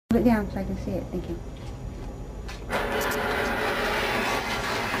Put it down so I can see it. Thank you.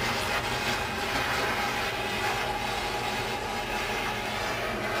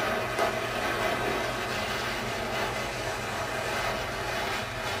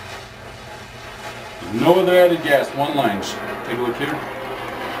 No other added gas, one line. Take a look here.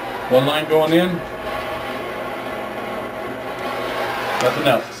 One line going in. Nothing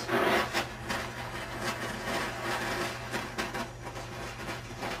else.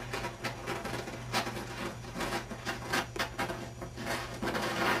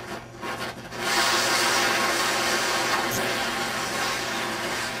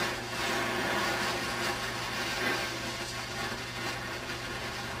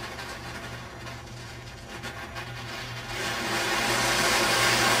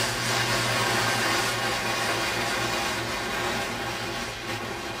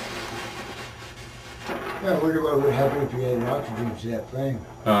 Yeah, I wonder what would happen if you added oxygen to that flame.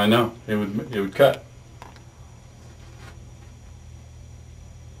 I know. It would cut.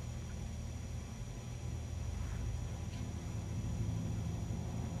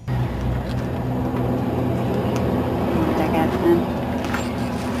 That gas in.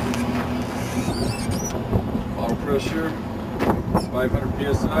 Bottle pressure,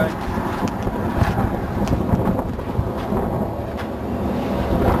 500 psi.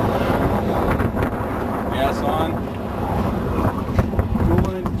 Gas on. Fuel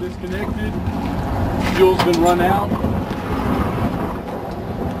line disconnected. Fuel's been run out.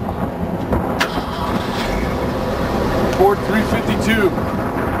 Ford 352,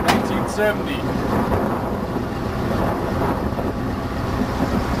 1970.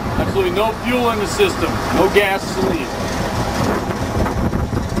 Absolutely no fuel in the system, no gasoline.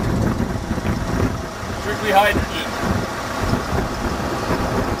 Strictly hydrogen.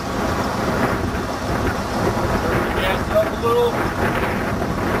 Gas it up a little.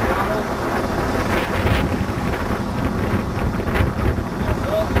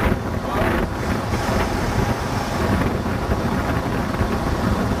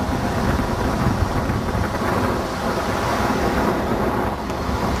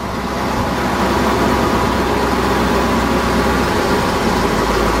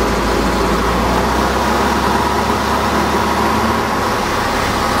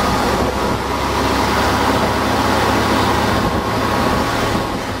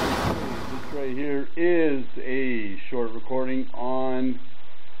 Is a short recording on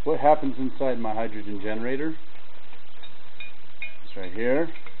what happens inside my hydrogen generator. It's right here.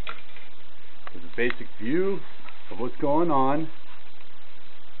 There's a basic view of what's going on.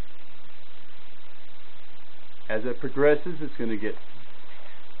 As it progresses, it's going to get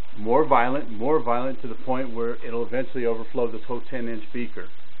more violent to the point where it'll eventually overflow this whole 10-inch beaker.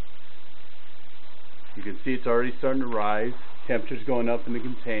 You can see it's already starting to rise. Temperature's going up in the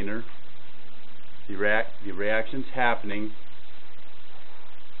container. The reaction's happening.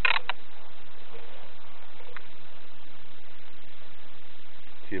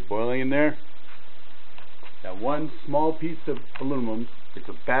 See it boiling in there? That one small piece of aluminum, it's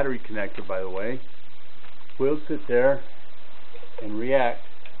a battery connector by the way, will sit there and react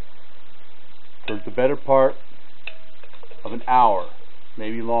for the better part of an hour,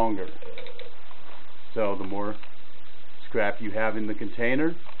 maybe longer. So the more scrap you have in the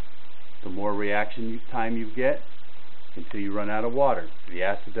container, the more reaction time you get until you run out of water. The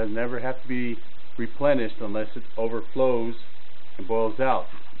acid doesn't ever have to be replenished unless it overflows and boils out.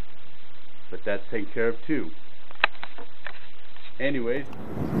 But that's taken care of too. Anyways.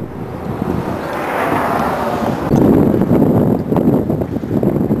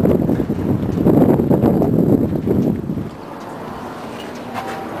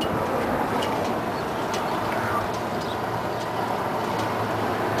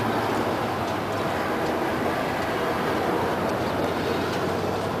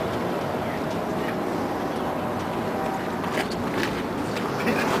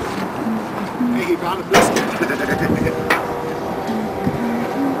 He found a biscuit.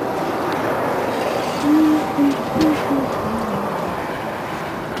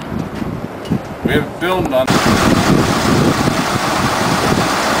 We have filmed on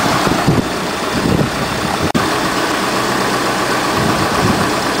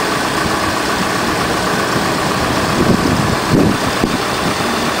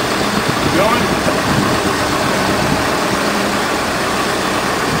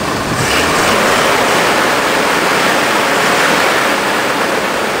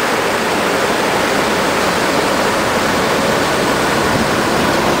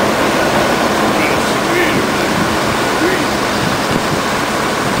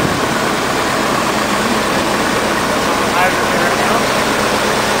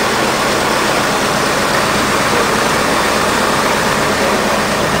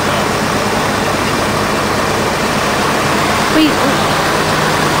we